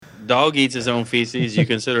dog eats his own feces, you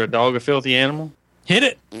consider a dog a filthy animal? Hit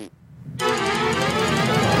it.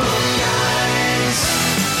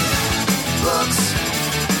 Books,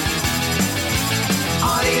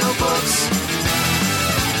 audiobooks,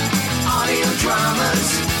 audio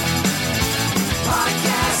dramas,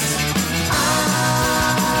 podcasts.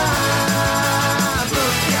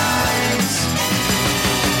 Book Guys.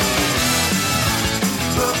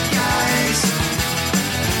 Book Guys.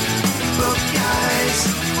 Book Guys.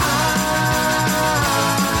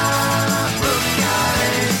 Book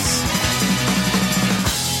Guys.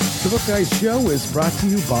 The Book Guys show is brought to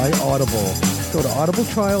you by Audible. Go to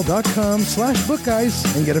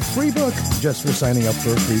audibletrial.com/bookguys and get a free book just for signing up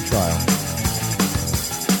for a free trial.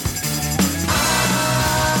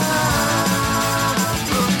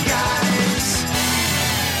 Book Guys.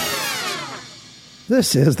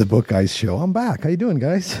 This is the Book Guys show. I'm back. How you doing,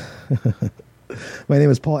 guys? My name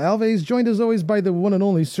is Paul Alves, joined as always by the one and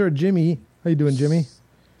only Sir Jimmy. How you doing, Jimmy?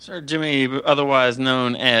 Sir Jimmy, otherwise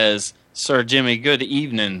known as Sir Jimmy, good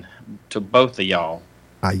evening to both of y'all.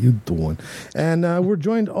 How you doing? And we're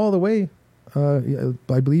joined all the way.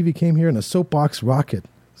 I believe he came here in a soapbox rocket.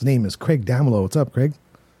 His name is Craig Damelow. What's up, Craig?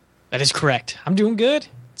 That is correct. I'm doing good.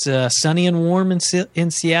 It's sunny and warm in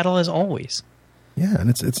Seattle as always. Yeah, and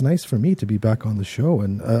it's nice for me to be back on the show.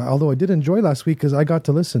 And although I did enjoy last week because I got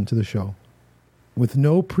to listen to the show with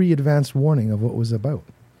no pre-advanced warning of what it was about.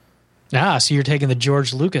 Ah, so you're taking the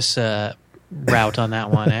George Lucas route on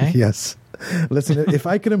that one, eh? Yes. Listen, if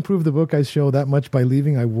I could improve the Book Guys show that much by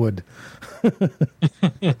leaving, I would.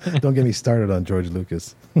 Don't get me started on George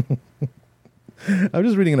Lucas. I was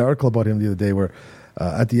just reading an article about him the other day where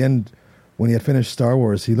at the end, when he had finished Star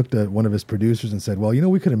Wars, he looked at one of his producers and said, well,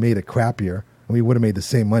 we could have made it crappier and we would have made the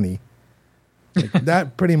same money. Like,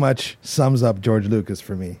 that pretty much sums up George Lucas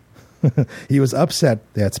for me. He was upset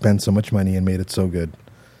they had spent so much money and made it so good.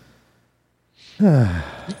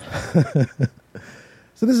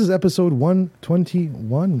 So this is episode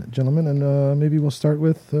 121, gentlemen, and maybe we'll start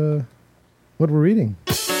with what we're reading.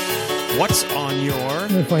 What's on your... We're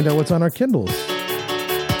going to find out what's on our Kindles.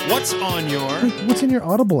 What's on your... What's in your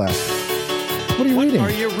Audible app? What are you reading? What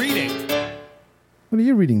are you reading? What are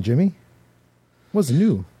you reading, Jimmy? What's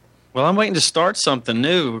new? Well, I'm waiting to start something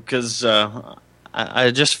new because I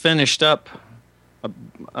just finished up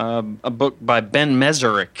a book by Ben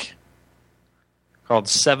Meserick called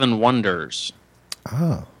Seven Wonders.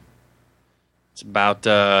 Ah. It's about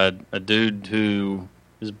a dude who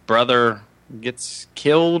his brother gets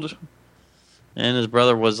killed, and his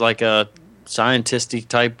brother was like a scientisty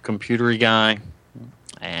type computery guy,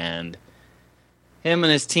 and him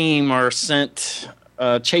and his team are sent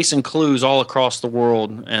chasing clues all across the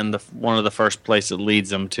world, and one of the first places it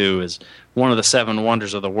leads them to is one of the seven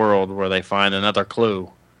wonders of the world, where they find another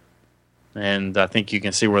clue. And I think you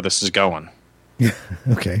can see where this is going.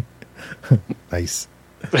 Okay. Nice.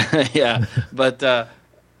 Yeah, but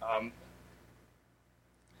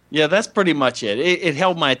yeah, that's pretty much it. It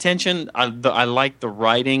held my attention. I liked the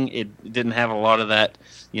writing. It didn't have a lot of that,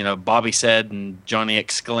 Bobby said and Johnny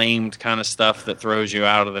exclaimed kind of stuff that throws you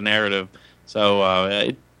out of the narrative. So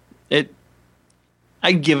I'd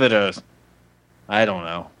give it a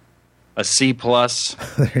C+.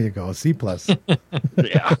 There you go, a C+.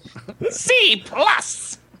 Yeah, C+.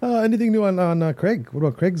 Anything new on Craig? What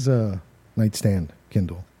about Craig's nightstand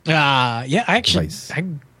Kindle? Yeah, I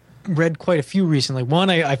read quite a few recently. One,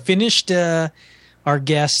 I finished our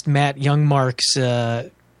guest Matt Youngmark's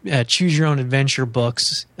Choose Your Own Adventure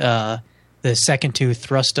books. The second two,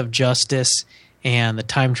 Thrust of Justice and The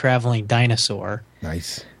Time Traveling Dinosaur.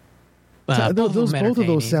 Nice. Both both of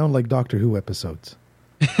those sound like Doctor Who episodes.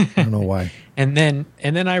 I don't know why. And then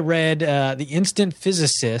I read The Instant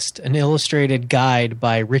Physicist, an illustrated guide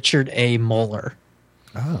by Richard A. Moeller.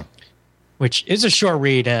 Oh. Which is a short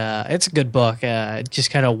read. It's a good book. Just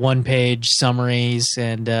kind of one-page summaries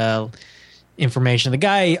and information. The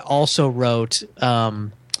guy also wrote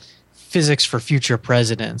Physics for Future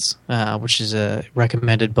Presidents, which is a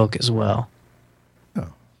recommended book as well. Oh.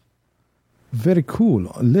 Very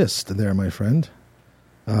cool list there, my friend.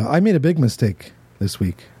 I made a big mistake this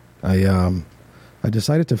week. I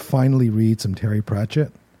decided to finally read some Terry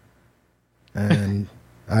Pratchett, and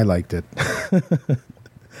I liked it.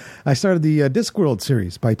 I started the Discworld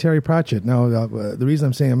series by Terry Pratchett. Now, the reason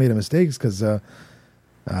I'm saying I made a mistake is because I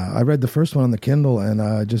read the first one on the Kindle, and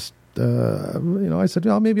I said,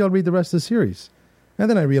 maybe I'll read the rest of the series.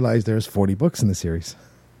 And then I realized there's 40 books in the series.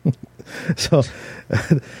 So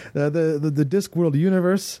the Discworld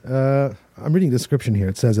universe, I'm reading the description here.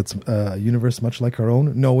 It says it's a universe much like our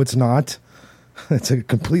own. No, it's not. It's a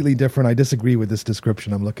completely different. I disagree with this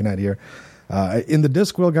description I'm looking at here. In the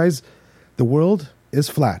Discworld, guys, the world is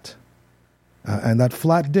flat. And that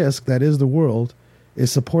flat disc that is the world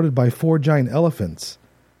is supported by 4 giant elephants,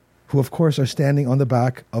 who, of course, are standing on the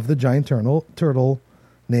back of the giant turtle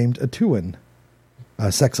named Atuan,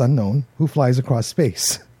 sex unknown, who flies across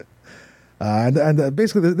space. And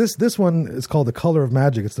basically, this one is called The Color of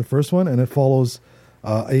Magic. It's the first one, and it follows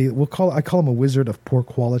I call him a wizard of poor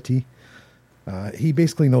quality. He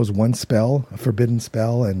basically knows one spell, a forbidden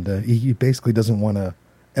spell, and he basically doesn't want to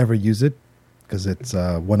ever use it because it's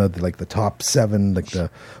one of the top 7, the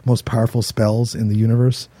most powerful spells in the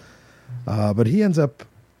universe. But he ends up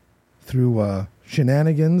through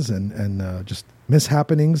shenanigans and just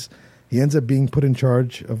mishappenings. He ends up being put in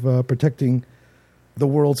charge of protecting the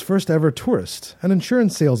world's first ever tourist, an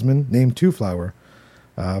insurance salesman named Two Flower,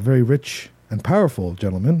 very rich and powerful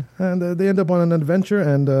gentleman. And they end up on an adventure,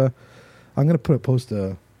 and I'm going to post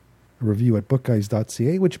a review at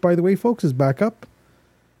bookguys.ca, which, by the way, folks, is back up.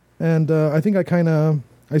 And I think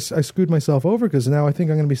I screwed myself over because now I think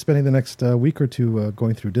I'm going to be spending the next week or two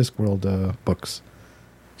going through Discworld books.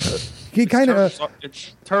 He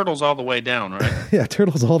it's Turtles all the way down, right? Yeah,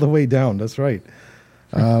 Turtles all the way down. That's right.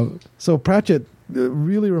 So Pratchett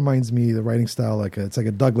really reminds me the writing style it's like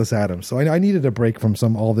a Douglas Adams. So I needed a break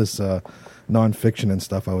from all this nonfiction and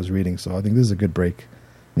stuff I was reading. So I think this is a good break.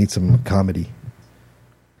 Need some comedy.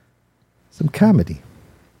 Some comedy,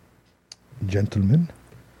 gentlemen.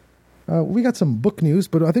 We got some book news,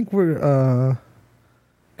 but I think we're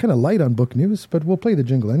kind of light on book news. But we'll play the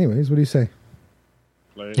jingle anyways. What do you say?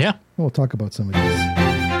 Yeah. We'll talk about some of these.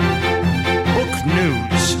 Book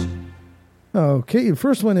news. Okay, the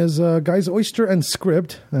first one is guys, Oyster and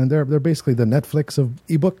Scribd, and they're basically the Netflix of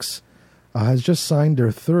ebooks, has just signed their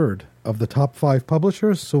 3rd of the top 5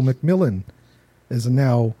 publishers. So Macmillan is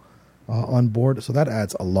now on board. So that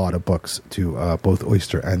adds a lot of books to both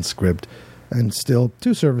Oyster and Scribd, and still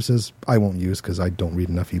 2 services I won't use because I don't read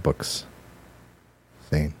enough ebooks.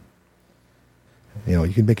 Same. You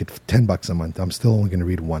can make it $10 a month. I'm still only going to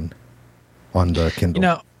read 1 on the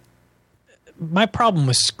Kindle. My problem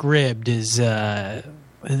with Scribd is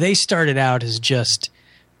they started out as just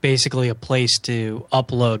basically a place to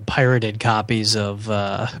upload pirated copies of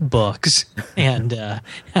books. And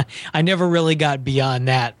I never really got beyond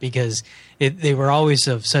that because they were always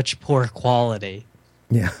of such poor quality.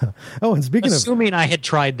 Yeah. Oh, and assuming I had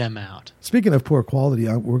tried them out. Speaking of poor quality,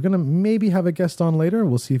 we're going to maybe have a guest on later.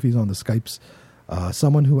 We'll see if he's on the Skypes.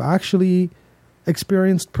 Someone who actually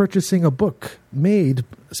experienced purchasing a book made,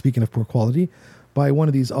 speaking of poor quality, by one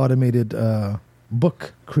of these automated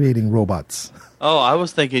book creating robots. Oh, I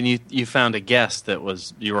was thinking you found a guest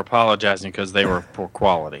you were apologizing because they were poor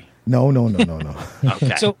quality. No.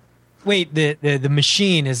 Okay. So, wait, the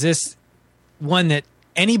machine, is this one that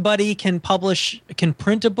anybody can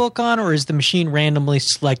print a book on, or is the machine randomly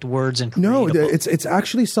select words and create a book? It's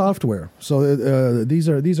actually software. So these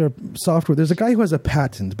are software. There's a guy who has a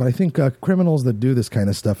patent, but I think criminals that do this kind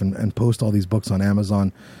of stuff and post all these books on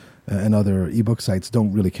Amazon and other ebook sites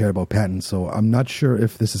don't really care about patents. So I'm not sure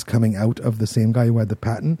if this is coming out of the same guy who had the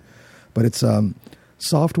patent, but it's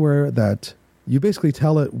software that you basically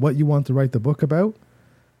tell it what you want to write the book about,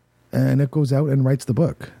 and it goes out and writes the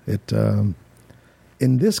book.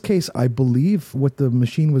 In this case, I believe what the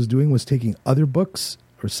machine was doing was taking other books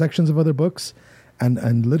or sections of other books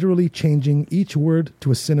and literally changing each word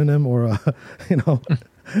to a synonym or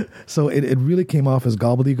So it really came off as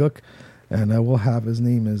gobbledygook. And we'll have his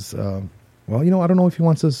name is, I don't know if he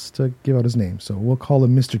wants us to give out his name. So we'll call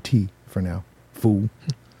him Mr. T for now. Fool.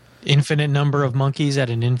 Infinite number of monkeys at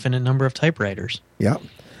an infinite number of typewriters. Yeah.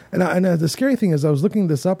 And the scary thing is I was looking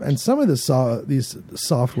this up, and some of these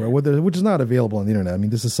software, which is not available on the internet. I mean,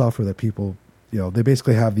 this is software that people, they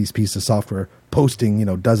basically have these pieces of software posting,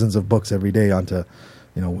 dozens of books every day onto,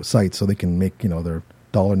 sites so they can make, their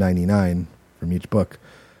 $1.99 from each book.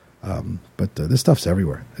 But this stuff's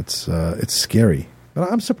everywhere. It's scary.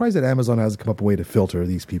 But I'm surprised that Amazon hasn't come up with a way to filter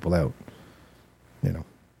these people out.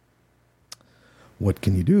 What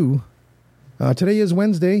can you do? Today is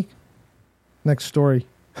Wednesday. Next story.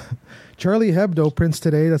 Charlie Hebdo prints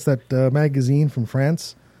today. That's that magazine from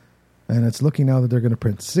France. And it's looking now that they're going to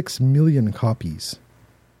print 6 million copies.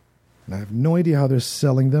 And I have no idea how they're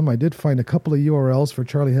selling them. I did find a couple of URLs for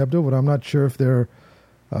Charlie Hebdo, but I'm not sure if they're...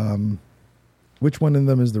 which one of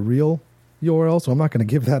them is the real URL? So I'm not going to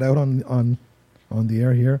give that out on the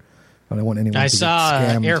air here. I don't want anyone to get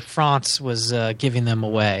scammed. Air France was giving them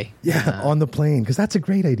away. Yeah, on the plane, because that's a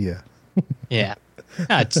great idea. Yeah.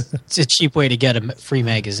 It's a cheap way to get a free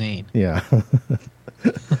magazine. Yeah.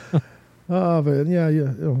 But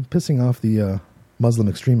pissing off the Muslim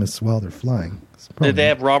extremists while they're flying. Did they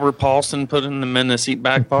have Robert Paulson putting them in the seat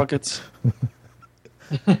back pockets?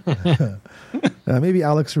 Maybe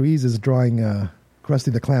Alex Ruiz is drawing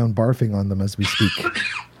Krusty the Clown barfing on them as we speak.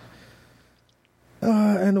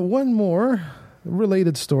 And one more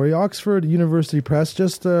related story. Oxford University Press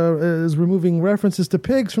just is removing references to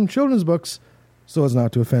pigs from children's books so as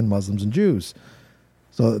not to offend Muslims and Jews.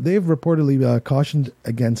 So they've reportedly cautioned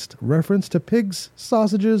against reference to pigs,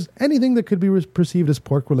 sausages, anything that could be perceived as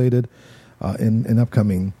pork-related in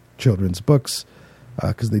upcoming children's books,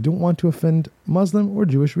 because they don't want to offend Muslim or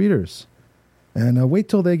Jewish readers. And wait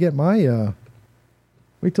till they get my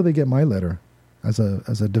letter as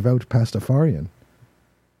a devout Pastafarian.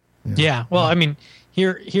 Yeah. Well, I mean,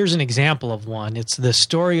 here's an example of one. It's the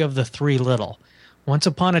story of the three little. Once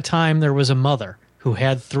upon a time, there was a mother who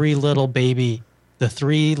had three little baby. The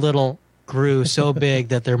three little grew so big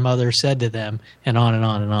that their mother said to them, and on and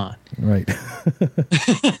on and on. Right.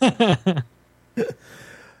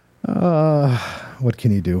 What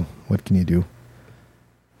can you do? What can you do?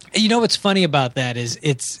 You know what's funny about that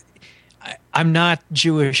is I'm not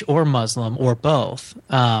Jewish or Muslim or both,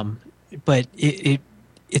 but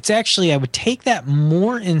it's actually, I would take that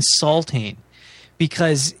more insulting,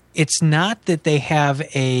 because it's not that they have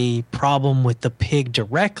a problem with the pig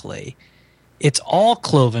directly. It's all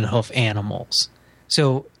cloven hoof animals.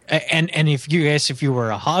 So, and if you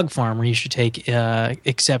were a hog farmer, you should take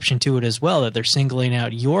exception to it as well, that they're singling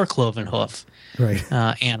out your cloven hoof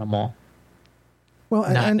animal. Well,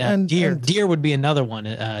 and deer would be another one.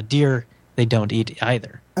 Deer, they don't eat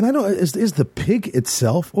either. And I don't, is the pig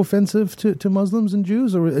itself offensive to Muslims and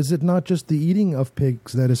Jews, or is it not just the eating of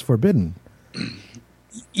pigs that is forbidden?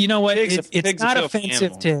 You know what? It's not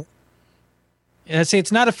offensive to. I'd say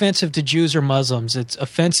it's not offensive to Jews or Muslims. It's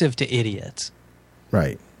offensive to idiots.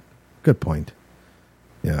 Right. Good point.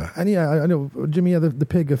 Yeah. And yeah, I know, Jimmy, the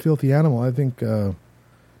pig, a filthy animal. I think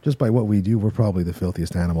just by what we do, we're probably the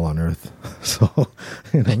filthiest animal on earth. So,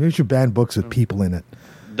 we should ban books with people in it.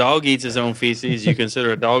 Dog eats his own feces. You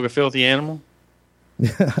consider a dog a filthy animal?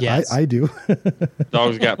 Yes. I do.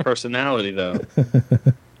 Dogs got personality, though.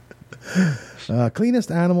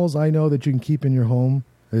 Cleanest animals I know that you can keep in your home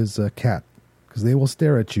is a cat, because they will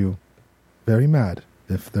stare at you very mad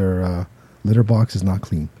if their litter box is not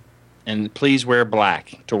clean. And please wear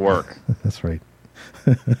black to work. That's right.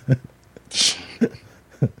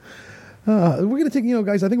 We're going to take,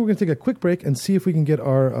 guys, I think we're going to take a quick break and see if we can get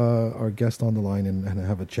our guest on the line and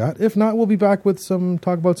have a chat. If not, we'll be back with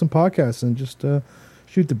talk about some podcasts and just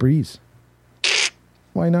shoot the breeze.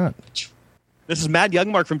 Why not? This is Matt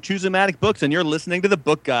Youngmark from Choose-O-Matic Books, and you're listening to The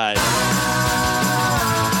Book Guys.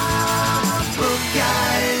 Book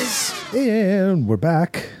Guys. And we're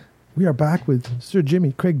back. We are back with Sir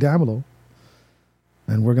Jimmy Craig Damelow,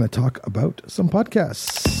 and we're going to talk about some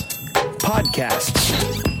podcasts.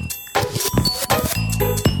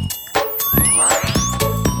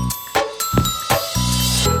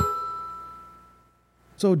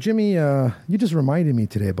 So, Jimmy, you just reminded me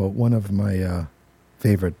today about one of my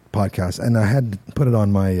favorite podcasts, and I had put it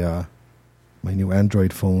on my my new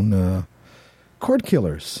Android phone, Cord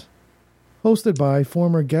Killers, hosted by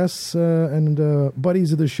former guests and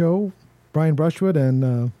buddies of the show, Brian Brushwood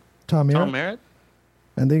and Tom Merritt. Tom Merritt?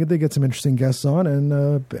 And they get some interesting guests on,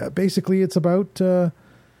 and basically it's about,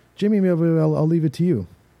 Jimmy, maybe I'll leave it to you.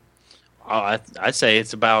 I'd say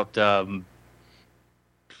it's about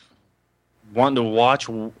wanting to watch,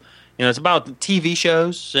 it's about the TV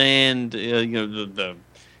shows and, the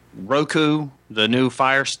Roku, the new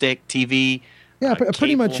Fire Stick TV. Yeah,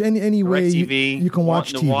 pretty much any way you can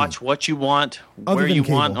watch TV. To watch what you want, where you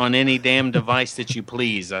want, on any damn device that you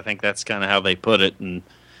please. I think that's kind of how they put it. And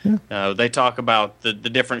they talk about the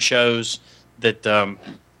different shows that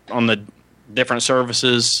on the different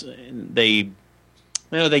services. They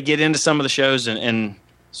get into some of the shows and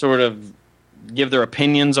sort of give their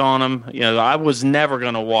opinions on them. I was never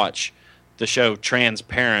going to watch the show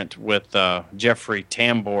Transparent with Jeffrey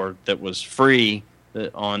Tambor that was free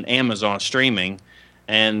on Amazon streaming,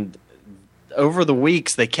 and over the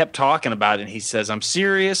weeks they kept talking about it, and he says, I'm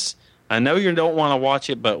serious, I know you don't want to watch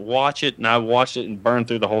it, but watch it. And I watched it and burned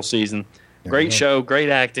through the whole season. Great show, great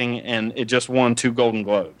acting, and it just won 2 Golden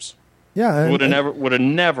Globes. Yeah, would have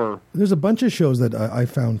never. There's a bunch of shows that I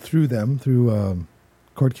found through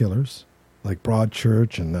Cord Killers, like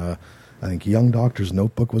Broadchurch, and I think Young Doctor's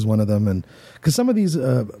Notebook was one of them, and because some of these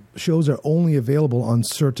shows are only available on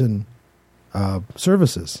certain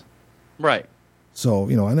services, right? So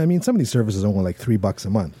and I mean, some of these services are only like $3 a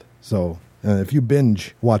month. So if you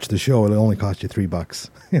binge watch the show, it'll only cost you $3.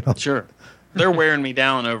 Sure, they're wearing me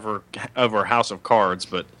down over House of Cards,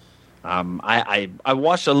 but I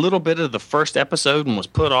watched a little bit of the first episode and was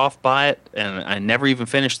put off by it, and I never even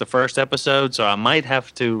finished the first episode, so I might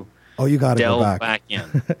have to you got to go delve back. back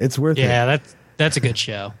in. It's worth it. Yeah, that's a good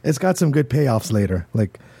show. It's got some good payoffs later.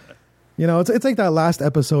 Like, it's like that last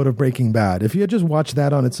episode of Breaking Bad. If you had just watched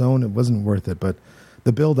that on its own, it wasn't worth it. But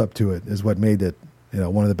the build up to it is what made it,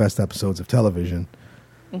 one of the best episodes of television.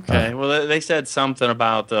 Okay. Well, they said something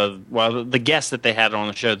about the guest that they had on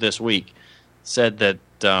the show this week said that,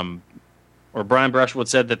 or Brian Brushwood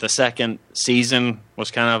said that the second season was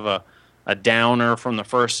kind of a downer from the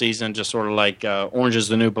first season, just sort of like Orange is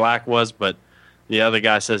the New Black was, but. The other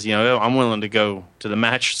guy says, I'm willing to go to the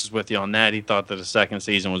matches with you on that. He thought that the second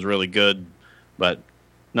season was really good. But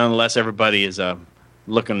nonetheless, everybody is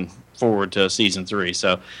looking forward to season 3.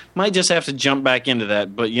 So might just have to jump back into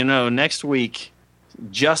that. But, next week,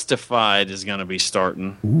 Justified is going to be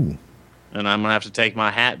starting. Ooh. And I'm going to have to take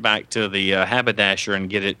my hat back to the haberdasher and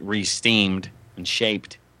get it re-steamed and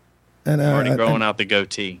shaped. And already growing out the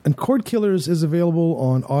goatee. And Cord Killers is available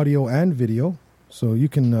on audio and video. So you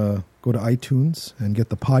can go to iTunes and get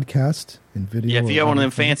the podcast in video. Yeah, if you got one of them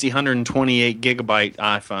fancy 128 gigabyte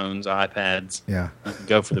iPhones, iPads, you can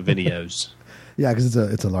go for the videos. Yeah, because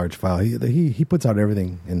it's a large file. He puts out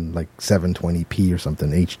everything in like 720p or something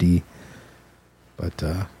HD. But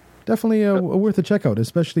definitely worth a check out,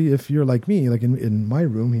 especially if you're like me, like in my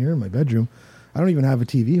room here, in my bedroom. I don't even have a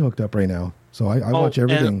TV hooked up right now, so I watch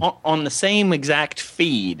everything. And on the same exact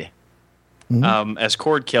feed as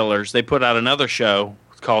Cord Killers, they put out another show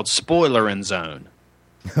called Spoiler in Zone.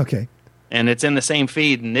 Okay. And it's in the same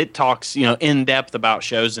feed, and it talks, in depth about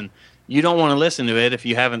shows, and you don't want to listen to it if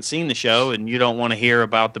you haven't seen the show, and you don't want to hear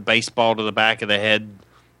about the baseball to the back of the head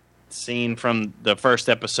scene from the first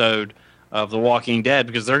episode of The Walking Dead,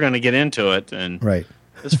 because they're going to get into it. And right.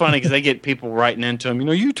 It's funny because they get people writing into them,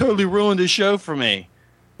 you totally ruined this show for me.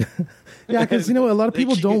 Yeah, because a lot of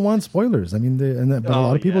people don't want spoilers. I mean, but a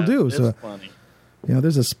lot of people do. So funny.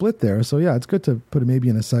 There's a split there. So yeah, it's good to put it maybe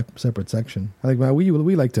in a separate section. I think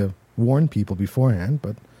we like to warn people beforehand,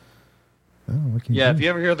 but what can you do? If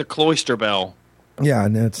you ever hear the cloister bell. Yeah,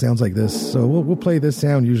 and it sounds like this. So we'll play this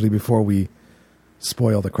sound usually before we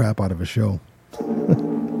spoil the crap out of a show.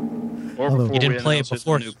 You didn't play it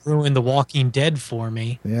before you ruined The Walking Dead for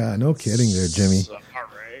me. Yeah, no kidding there, Jimmy. Sorry.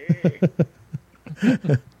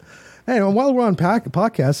 Hey, while we're on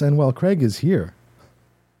podcast and while Craig is here,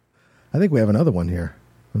 I think we have another one here.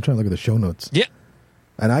 I'm trying to look at the show notes. Yeah.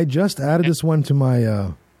 And I just added this one to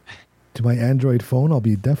my Android phone. I'll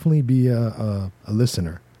definitely be a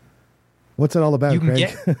listener. What's it all about, Craig?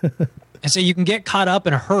 You can get caught up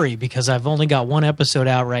in a hurry because I've only got one episode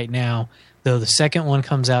out right now, though the second one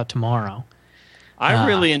comes out tomorrow. I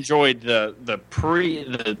really enjoyed the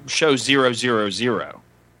show 000.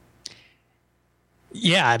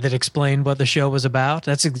 Yeah, that explained what the show was about.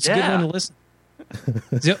 It's a good one to listen.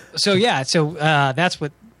 That's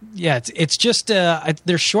what. Yeah, it's just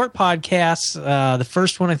they're short podcasts. The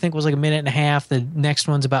first one I think was like a minute and a half. The next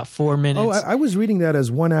one's about 4 minutes. Oh, I was reading that as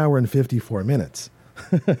 1 hour and 54 minutes.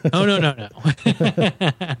 Oh no.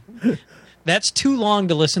 That's too long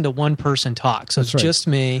to listen to one person talk. So it's just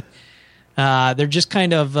me. They're just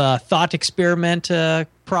kind of thought experiment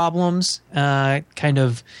problems. Kind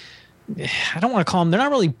of. I don't want to call them. They're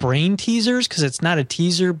not really brain teasers because it's not a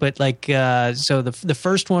teaser, but like so. The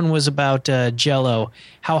first one was about Jell-O,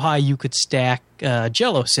 how high you could stack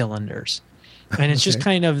Jell-O cylinders, and it's just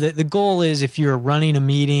kind of the goal is if you're running a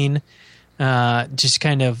meeting, just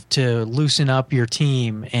kind of to loosen up your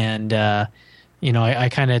team, and I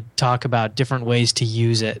kind of talk about different ways to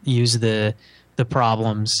use the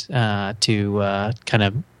problems to kind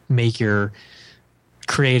of make your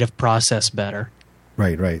creative process better.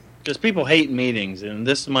 Right. Because people hate meetings, and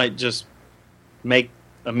this might just make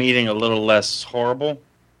a meeting a little less horrible.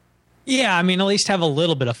 Yeah, I mean, at least have a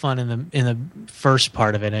little bit of fun in the first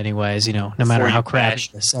part of it, anyways. No matter how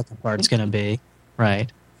crappy the second part's going to be,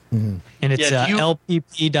 right? Mm-hmm. And it's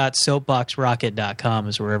lpp.soapboxrocket.com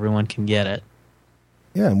is where everyone can get it.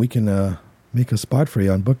 Yeah, and we can make a spot for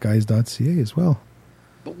you on bookguys.ca as well.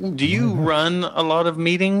 Do you run a lot of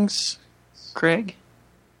meetings, Craig?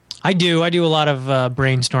 I do. I do a lot of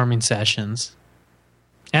brainstorming sessions,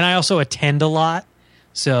 and I also attend a lot.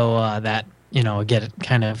 So that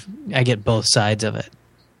I get both sides of it.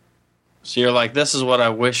 So you're like, this is what I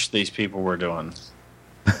wish these people were doing.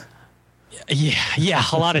 Yeah,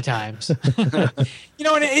 a lot of times.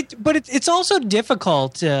 It's also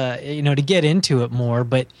difficult, to get into it more.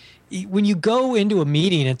 But when you go into a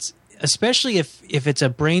meeting, it's especially if it's a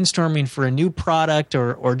brainstorming for a new product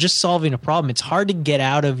or just solving a problem, it's hard to get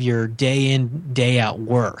out of your day in, day out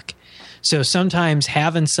work. So sometimes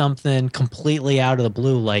having something completely out of the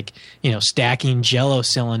blue, like, stacking Jell-O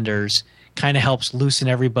cylinders, kind of helps loosen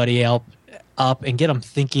everybody up and get them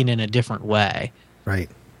thinking in a different way. Right.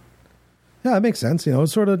 Yeah, that makes sense.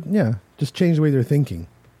 It's sort of, just change the way they're thinking.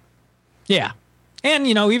 Yeah. And,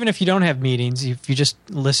 even if you don't have meetings, if you just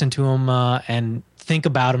listen to them and think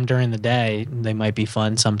about them during the day, they might be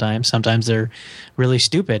fun sometimes. Sometimes they're really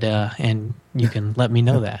stupid, and you can let me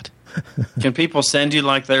know that. Can people send you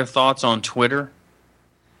their thoughts on Twitter?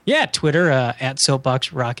 Yeah, Twitter, at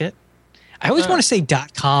Soapbox Rocket. I always want to say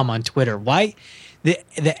 .com on Twitter. Why? The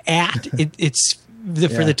at, it's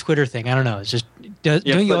for the Twitter thing. I don't know. It's just, don't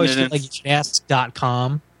you always feel like you should ask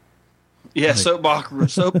 .com? Yeah,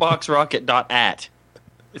 soapboxrocket.at.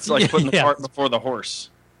 It's like putting the cart before the horse.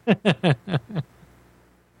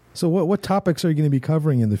 So what topics are you going to be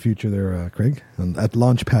covering in the future there, Craig, at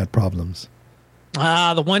Launchpad Problems?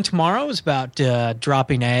 The one tomorrow is about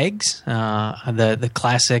dropping eggs, the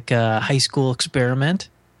classic high school experiment.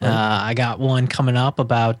 I got one coming up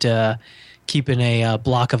about keeping a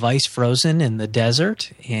block of ice frozen in the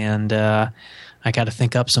desert, and I got to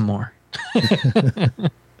think up some more.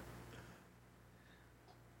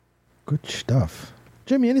 Good stuff.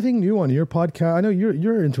 Jimmy, anything new on your podcast? I know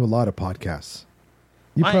you're into a lot of podcasts.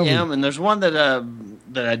 I am, and there's one that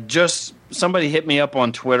I just, somebody hit me up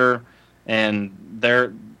on Twitter, and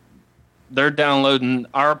they're downloading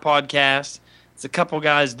our podcast. It's a couple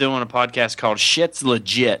guys doing a podcast called Shit's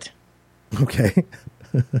Legit. Okay.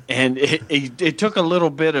 And it took a little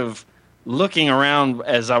bit of looking around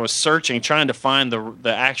as I was searching, trying to find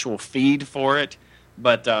the actual feed for it.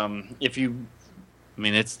 But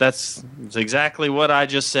that's exactly what I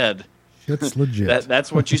just said. Shit's legit.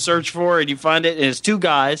 That's what you search for, and you find it. And it's two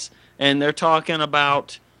guys, and they're talking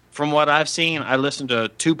about, from what I've seen, I listened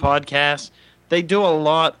to 2 podcasts. They do a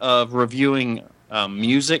lot of reviewing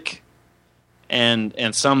music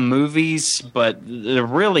and some movies, but they're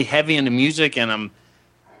really heavy into music, and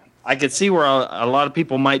I could see where a lot of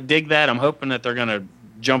people might dig that. I'm hoping that they're going to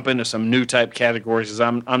jump into some new type categories,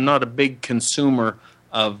 because I'm not a big consumer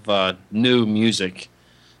of new music.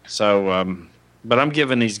 So, but I'm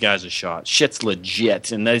giving these guys a shot. Shit's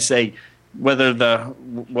legit, and they say whether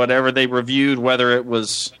whatever they reviewed, whether it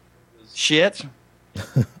was shit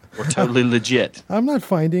or totally legit. I'm not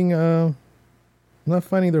finding their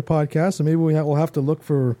podcast, so maybe we'll have to look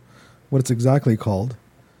for what it's exactly called.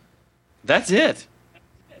 That's it.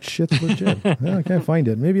 Shit's legit. Yeah, I can't find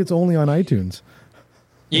it. Maybe it's only on iTunes.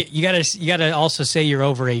 You gotta also say you're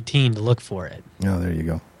over 18 to look for it. Oh, there you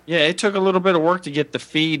go. Yeah, it took a little bit of work to get the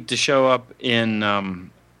feed to show up in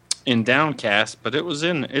Downcast, but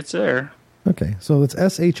it's there. Okay, so it's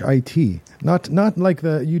SHIT, not like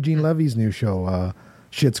the Eugene Levy's new show,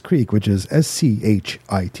 Schitt's Creek, which is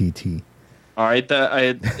SCHITT. All right,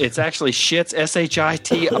 it's actually Shit's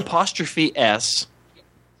SHIT''S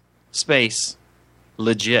space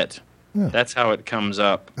legit. Yeah. That's how it comes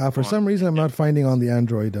up. For some reason, I'm not finding on the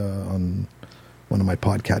Android on one of my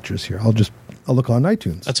podcatchers here. I'll look on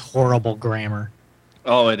iTunes. That's horrible grammar.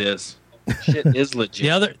 Oh, it is. Shit is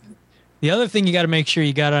legit. The other thing you got to make sure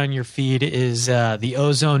you got on your feed is the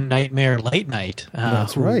Ozone Nightmare Late Night.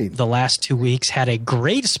 That's right. The last 2 weeks had a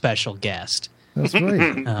great special guest. That's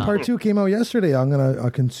right. Part 2 came out yesterday. I'm going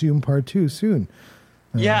to consume part 2 soon.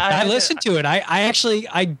 Yeah, I listened to it.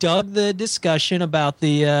 I dug the discussion about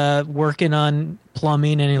the working on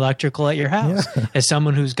plumbing and electrical at your house. Yeah. As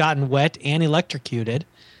someone who's gotten wet and electrocuted,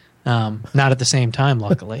 not at the same time,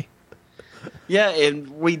 luckily. Yeah,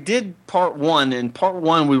 and we did part 1. In part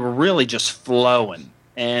 1, we were really just flowing,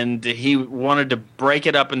 and he wanted to break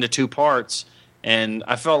it up into 2 parts, and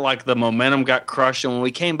I felt like the momentum got crushed. And when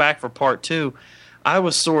we came back for part 2, I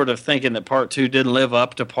was sort of thinking that part 2 didn't live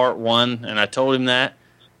up to part 1, and I told him that.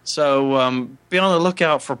 So be on the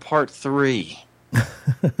lookout for part 3.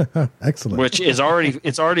 Excellent. Which is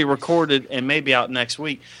already recorded and maybe out next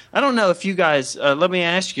week. I don't know if you guys. Let me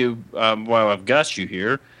ask you while I've got you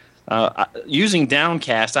here. Using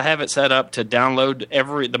Downcast, I have it set up to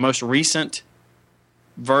download the most recent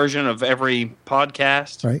version of every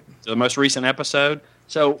podcast, right? The most recent episode.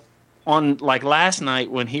 So on last night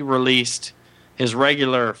when he released his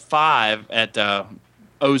regular 5 at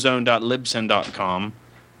ozone.libsyn.com,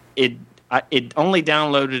 it only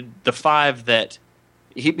downloaded the 5 that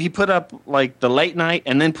he put up, the late night,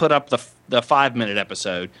 and then put up the 5-minute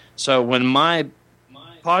episode. So when my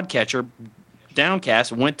podcatcher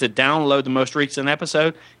Downcast went to download the most recent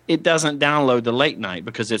episode, it doesn't download the late night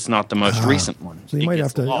because it's not the most recent one. So you might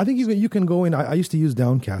have to. Lost. I think you can go in. I used to use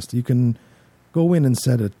Downcast. You can go in and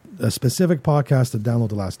set a specific podcast to download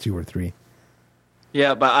the last 2 or 3.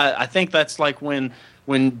 Yeah, but I think that's like when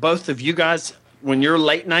both of you guys, when your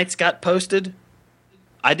late nights got posted,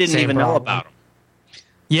 I didn't Same even know problem. about them.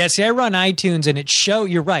 Yeah, see, I run iTunes, and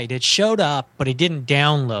you're right, it showed up, but it didn't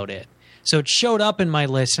download it. So it showed up in my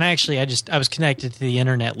list, and I was connected to the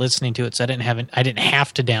internet listening to it, so I didn't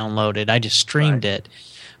have to download it. I just streamed it.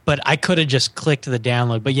 But I could have just clicked the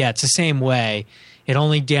download. But yeah, it's the same way. It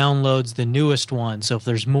only downloads the newest one. So if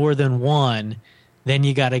there's more than one, then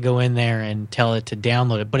you got to go in there and tell it to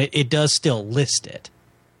download it. But it does still list it.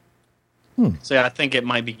 So I think it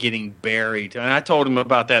might be getting buried. And I told him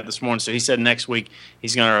about that this morning. So he said next week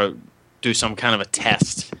he's going to do some kind of a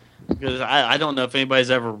test. Because I don't know if anybody's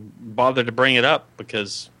ever bothered to bring it up.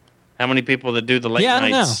 Because how many people that do the late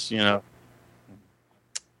nights, you know.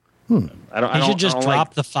 He should just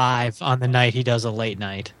drop the 5 on the night he does a late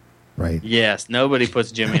night. Right. Yes, nobody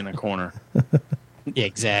puts Jimmy in the corner. Yeah,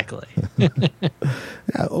 exactly. Yeah,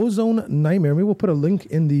 Ozone Nightmare. Maybe we'll put a link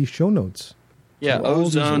in the show notes. Yeah, So all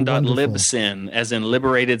these are ozone.libsyn, as in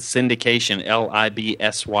Liberated Syndication,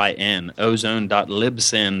 LIBSYN,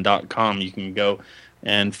 ozone.libsyn.com. You can go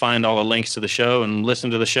and find all the links to the show and listen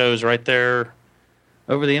to the shows right there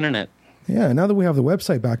over the internet. Yeah, now that we have the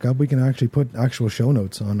website back up, we can actually put actual show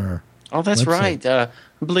notes on our Oh, that's website. right. I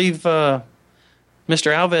believe Mr.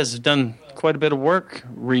 Alves has done quite a bit of work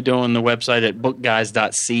redoing the website at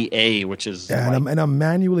bookguys.ca, which is Yeah, and I'm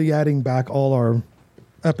manually adding back all our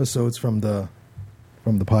episodes from the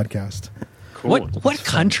podcast. cool. What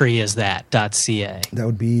country is that? .ca. That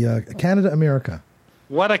would be Canada, America.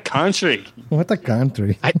 What a country. What a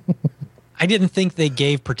country. I didn't think they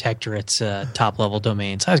gave protectorates top level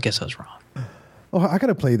domains. I guess I was wrong. Oh, I got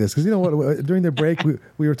to play this because you know what? During the break,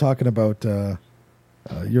 we were talking about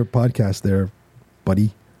your podcast there,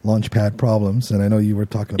 buddy, Launchpad Problems, and I know you were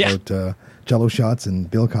talking about Jello shots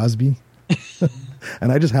and Bill Cosby,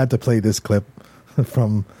 and I just had to play this clip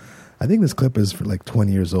from. I think this clip is for like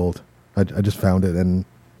 20 years old. I just found it, and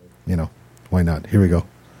you know, why not? Here we go.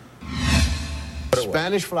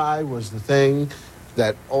 Spanish fly was the thing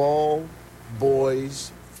that all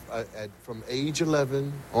boys from age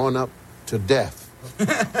 11 on up to death,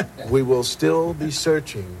 we will still be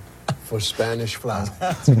searching for Spanish fly.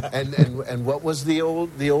 And what was the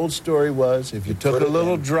old story was, if you took a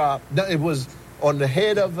little drop, no, it was on the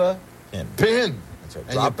head of a pin. So And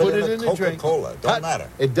drop you put it in the a drink. Coca-Cola. Don't matter.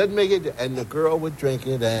 It doesn't make it, and the girl would drink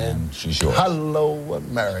it, and she's yours. hello,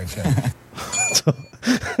 America.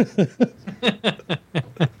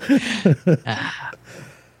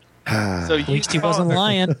 So At least he wasn't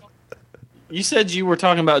lying. You said you were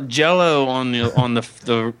talking about Jello on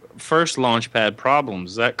the first Launchpad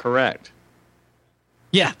Problems. Is that correct?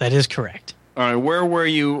 Yeah, that is correct. All right. Where were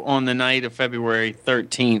you on the night of February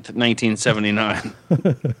 13th, 1979?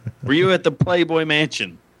 Were you at the Playboy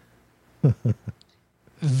Mansion?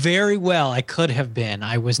 Very well, I could have been.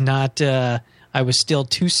 I was not. I was still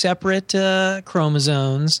 2 separate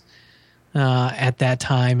chromosomes at that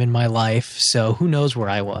time in my life. So who knows where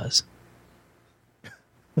I was?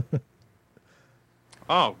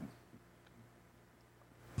 Oh.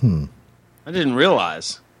 I didn't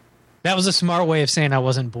realize. That was a smart way of saying I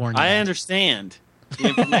wasn't born yet. I understand the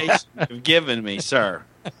information you've given me, sir.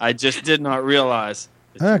 I just did not realize.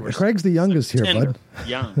 that you were Craig's the youngest here, tender, bud.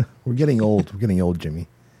 Young. We're getting old. We're getting old, Jimmy.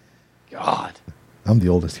 God. I'm the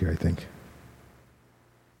oldest here, I think.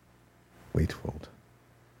 Way too old.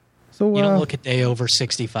 So You don't look a day over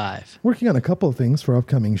 65. working on a couple of things for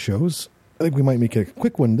upcoming shows. I think we might make it a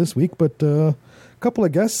quick one this week, but a couple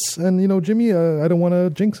of guests. And, you know, Jimmy, I don't want to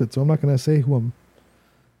jinx it, so I'm not going to say who I'm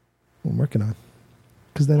working on.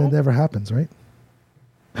 Because then it never happens, right?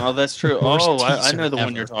 Oh, that's true. Worst Oh, I teaser know the one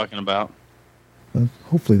ever. you're talking about.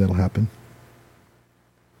 Hopefully that'll happen.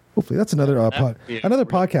 Hopefully. That's another That would be a another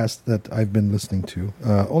great- podcast that I've been listening to.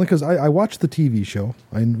 Only because I watched the TV show.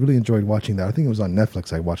 I really enjoyed watching that. I think it was on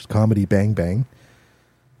Netflix. I watched Comedy Bang Bang.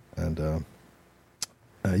 And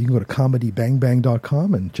you can go to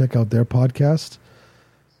comedybangbang.com and check out their podcast.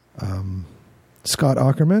 Scott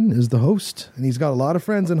Aukerman is the host, and he's got a lot of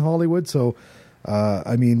friends in Hollywood. So,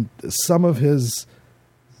 I mean, some of his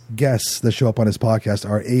guests that show up on his podcast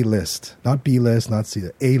are A-list, not B-list, not C.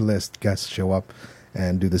 A-list guests show up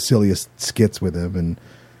and do the silliest skits with him and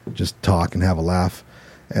just talk and have a laugh.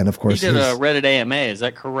 And of He course, did a Reddit AMA. Is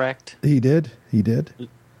that correct? he did.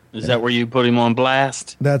 Is that where you put him on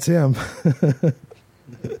blast? That's him.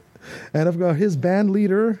 And I've got his band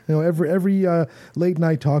leader. You know, every late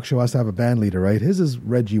night talk show has to have a band leader, right? His is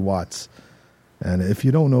Reggie Watts. And if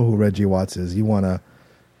you don't know who Reggie Watts is, you want to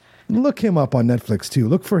look him up on Netflix too.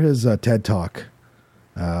 Look for his TED Talk.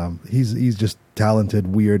 He's just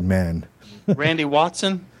talented, weird man. Randy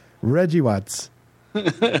Watson? Reggie Watts.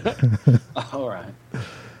 All right.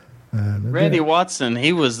 Randy Watson,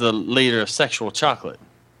 he was the leader of Sexual Chocolate.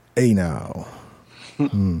 Hey now.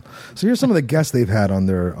 So here's some of the guests they've had on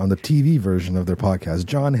the TV version of their podcast: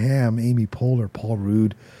 John Hamm, Amy Poehler, Paul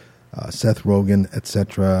Rudd, Seth Rogen,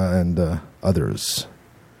 etc., and others.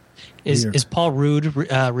 Is Paul Rudd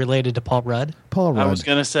related to Paul Rudd? Paul Rudd. I was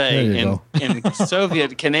going to say in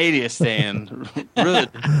Soviet Canadian, Rudd.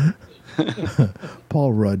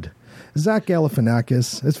 Paul Rudd. Zach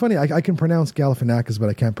Galifianakis. It's funny, I can pronounce Galifianakis, but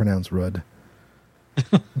I can't pronounce Rudd.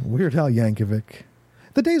 Weird Al Yankovic.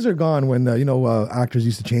 The days are gone when, actors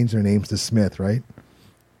used to change their names to Smith, right?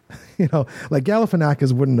 Like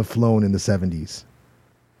Galifianakis wouldn't have flown in the 70s.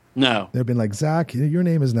 No. They'd been like, Zach, your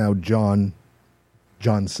name is now John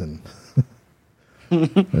Johnson.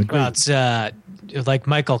 Well, it's like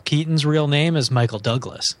Michael Keaton's real name is Michael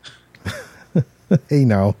Douglas. Hey,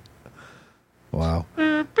 now. Wow.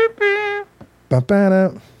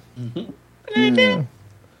 Ba-ba-da. Yeah.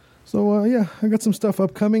 So, I got some stuff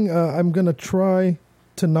upcoming. I'm going to try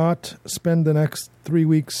to not spend the next 3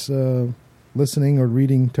 weeks listening or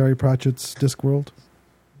reading Terry Pratchett's Discworld.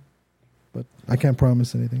 But I can't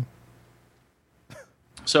promise anything.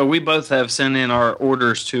 So we both have sent in our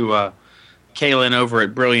orders to Kaylin over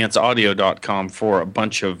at brillianceaudio.com for a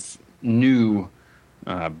bunch of new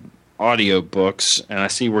audio books. And I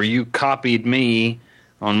see where you copied me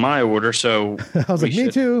on my order. So I was like,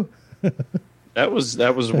 me too. That was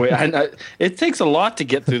way. It takes a lot to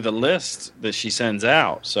get through the list that she sends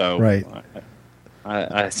out. So right.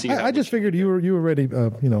 I see. I just figured you were already,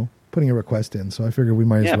 putting a request in. So I figured we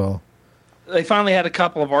might as well. They finally had a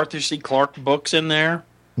couple of Arthur C. Clarke books in there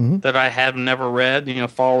that I have never read.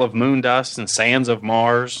 Fall of Moondust and Sands of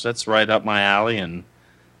Mars. That's right up my alley. And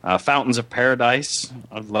Fountains of Paradise.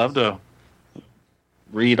 I'd love to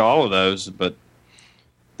read all of those. But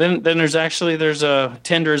then there's a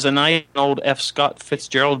Tender as a Night, an old F. Scott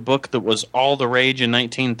Fitzgerald book that was all the rage in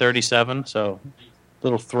 1937. So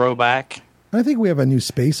little throwback. I think we have a new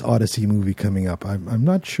Space Odyssey movie coming up. I'm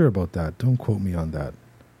not sure about that. Don't quote me on that.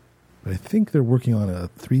 But I think they're working on a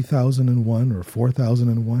 3001 or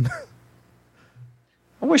 4001.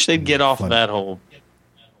 I wish they'd get off of that whole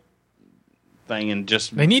thing and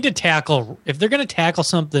just... They need to tackle... If they're going to tackle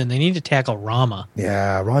something, they need to tackle Rama.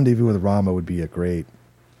 Yeah, Rendezvous with Rama would be a great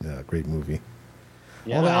movie.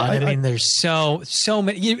 Yeah, I mean, there's so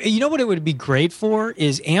many... You know what it would be great for?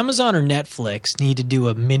 Is Amazon or Netflix need to do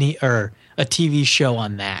a mini or a TV show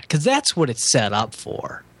on that. Because that's what it's set up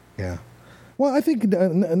for. Yeah. Well, I think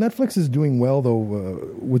Netflix is doing well, though,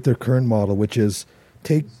 with their current model, which is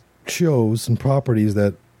take shows and properties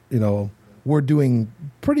that, were doing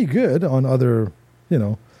pretty good on other,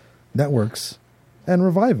 networks and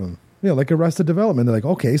revive them. Like Arrested Development. They're like,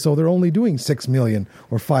 okay, so they're only doing 6 million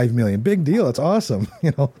or 5 million. Big deal. It's awesome.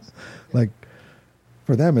 Like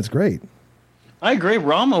for them, it's great. I agree.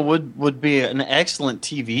 Rama would be an excellent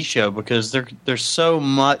TV show because there's so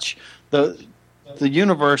much... The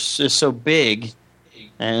universe is so big,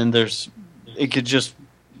 and it could just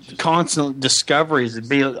constant discoveries. It'd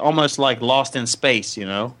be almost like Lost in Space,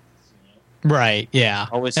 Right? Yeah.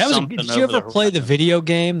 Always did you ever play the video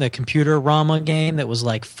game, the computer Rama game that was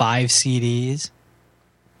like 5 CDs?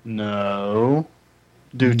 No.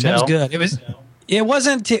 Do tell. That was good. It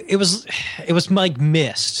wasn't. It was like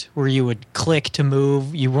Myst, where you would click to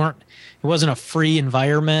move. It wasn't a free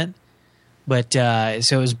environment. But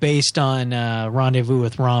so it was based on Rendezvous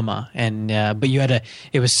with Rama, and but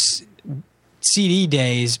it was CD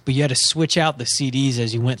days, but you had to switch out the CDs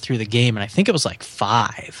as you went through the game, and I think it was like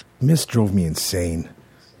 5. Myst drove me insane.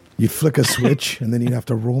 You'd flick a switch, and then you'd have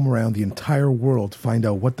to roam around the entire world to find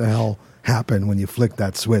out what the hell happened when you flicked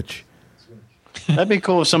that switch. That'd be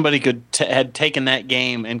cool if somebody had taken that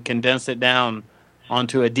game and condensed it down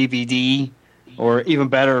onto a DVD. Or even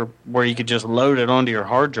better, where you could just load it onto your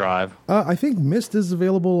hard drive. I think Myst is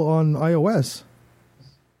available on iOS.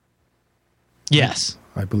 Yes,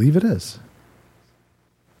 I believe it is.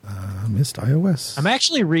 Myst iOS. I'm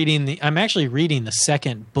actually reading the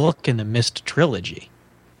second book in the Myst trilogy.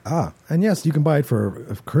 And yes, you can buy it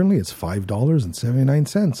for currently it's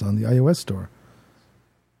 $5.79 on the iOS store.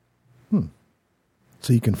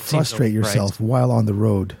 So you can frustrate yourself while on the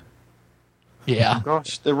road. Yeah. Oh,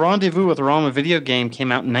 gosh, the Rendezvous with Rama video game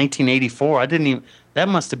came out in 1984. That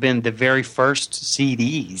must have been the very first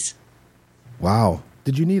CDs. Wow.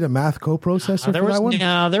 Did you need a math coprocessor for that one?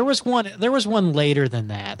 No, there was one later than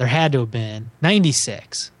that. There had to have been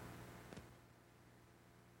 96.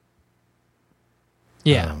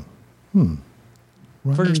 Yeah.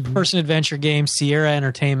 First person adventure game, Sierra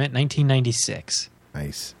Entertainment, 1996.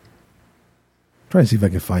 Nice. Trying to see if I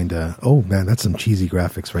can find oh man, that's some cheesy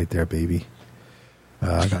graphics right there, baby.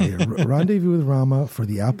 I got here. Rendezvous with Rama for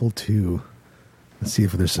the Apple II. Let's see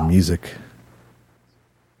if there's some music.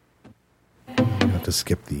 I have to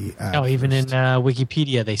skip the ad. Oh, even first. in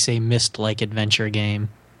Wikipedia, they say Myst-like adventure game.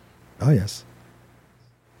 Oh, yes.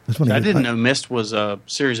 I didn't know Myst was a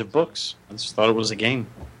series of books. I just thought it was a game.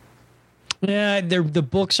 Yeah, the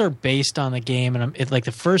books are based on the game, and like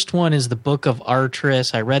the first one is the Book of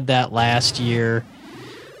Artris. I read that last year.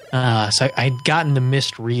 So I'd gotten the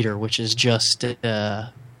Myst Reader, which is just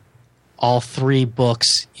all 3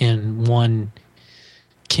 books in one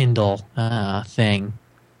Kindle thing.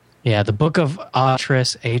 Yeah, the Book of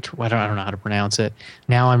Artris. I don't know how to pronounce it.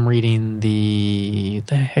 Now I'm reading the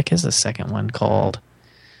heck is the second one called?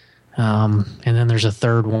 And then there's a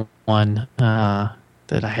third one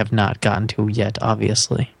that I have not gotten to yet,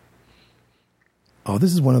 obviously. Oh,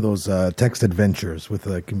 this is one of those text adventures with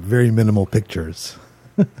like very minimal pictures.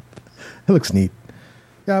 It looks neat.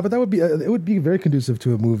 Yeah, but that would be it would be very conducive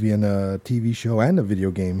to a movie and a TV show and a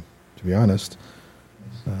video game, to be honest.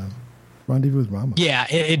 Rendezvous with Rama. Yeah,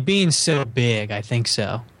 it being so big, I think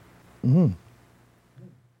so. Mm-hmm.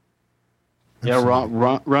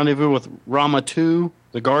 Yeah, Rendezvous with Rama 2,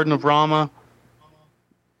 The Garden of Rama.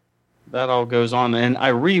 That all goes on. And I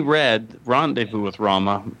reread Rendezvous with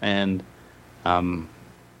Rama, and I'm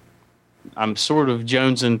sort of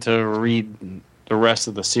jonesing to read the rest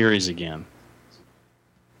of the series again.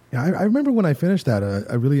 Yeah, I remember when I finished that,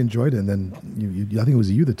 I really enjoyed it, and then I think it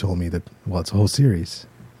was you that told me that, well, it's a whole series.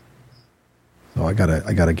 So I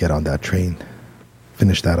gotta get on that train,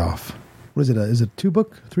 finish that off. What is it? Is it 3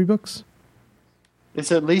 books?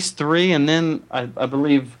 It's at least 3, and then I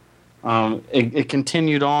believe it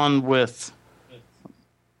continued on with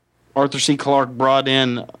Arthur C. Clarke brought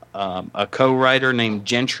in a co-writer named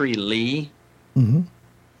Gentry Lee,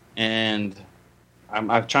 and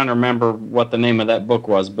I'm trying to remember what the name of that book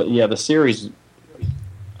was, but yeah, the series,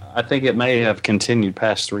 I think it may have continued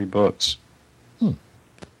past 3 books.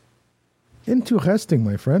 Interesting,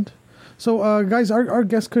 my friend. So, guys, our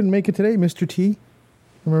guest couldn't make it today, Mr. T.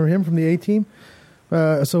 Remember him from the A-Team?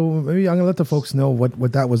 So maybe I'm going to let the folks know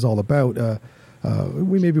what that was all about.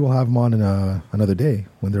 Maybe we'll have them on in another day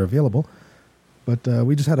when they're available. But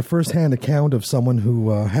we just had a first-hand account of someone who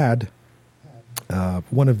had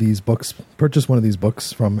one of these books, purchased one of these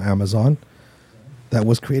books from Amazon that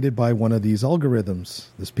was created by one of these algorithms,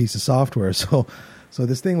 this piece of software. So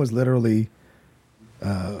this thing was literally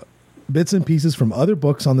bits and pieces from other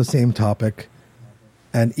books on the same topic,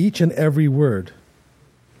 and each and every word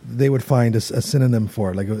they would find a synonym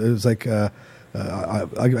for it. Like it was like I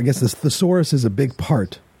guess the thesaurus is a big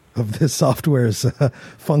part of this software's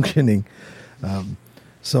functioning.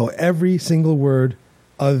 So every single word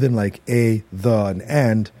other than like a, the,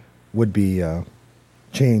 and would be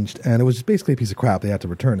changed, and it was just basically a piece of crap. They had to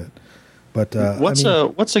return it. But what's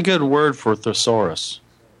a good word for thesaurus?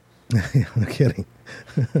 No kidding.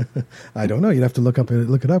 I don't know. You'd have to look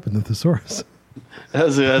it up in the thesaurus.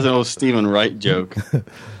 That's an old Stephen Wright joke.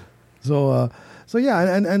 So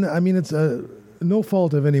yeah, and I mean, it's no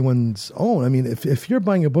fault of anyone's own. I mean, if you're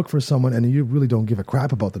buying a book for someone and you really don't give a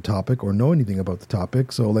crap about the topic or know anything about the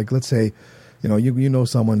topic, so like let's say, you know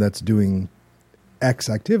someone that's doing X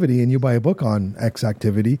activity and you buy a book on X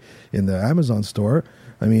activity in the Amazon store.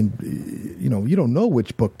 I mean, you don't know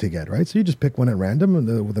which book to get, right? So you just pick one at random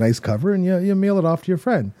with a nice cover and you mail it off to your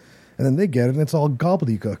friend, and then they get it and it's all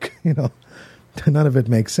gobbledygook. None of it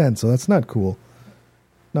makes sense. So that's not cool.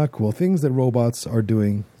 Not cool. Things that robots are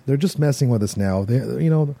doing, they're just messing with us now.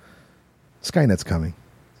 Skynet's coming.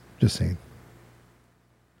 Just saying.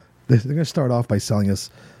 They're going to start off by selling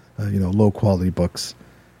us, low quality books.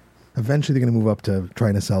 Eventually, they're going to move up to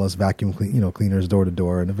trying to sell us vacuum cleaners door to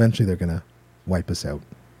door, and eventually, they're going to wipe us out.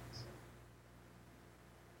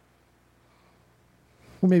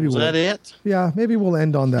 Well, maybe Was that it? Yeah, maybe we'll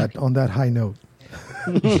end on that high note.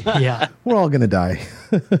 Yeah, we're all going to die.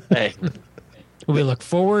 Hey. We look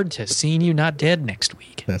forward to seeing you not dead next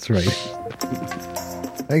week. That's right.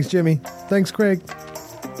 Thanks, Jimmy. Thanks, Craig.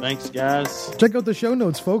 Thanks, guys. Check out the show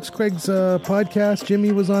notes, folks. Craig's podcast.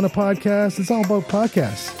 Jimmy was on a podcast. It's all about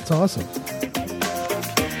podcasts. It's awesome.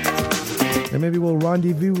 And maybe we'll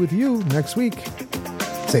rendezvous with you next week.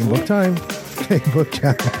 Same book time. Same book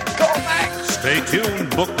channel. Stay tuned,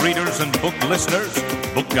 book readers and book listeners.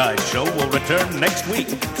 Book Guide Show will return next week.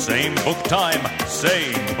 Same book time,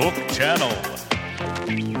 same book channel.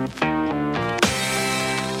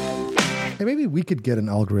 Hey, maybe we could get an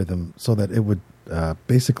algorithm so that it would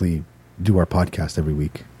basically do our podcast every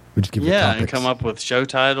week. We just give you topics. And come up with show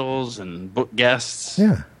titles and book guests.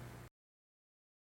 Yeah.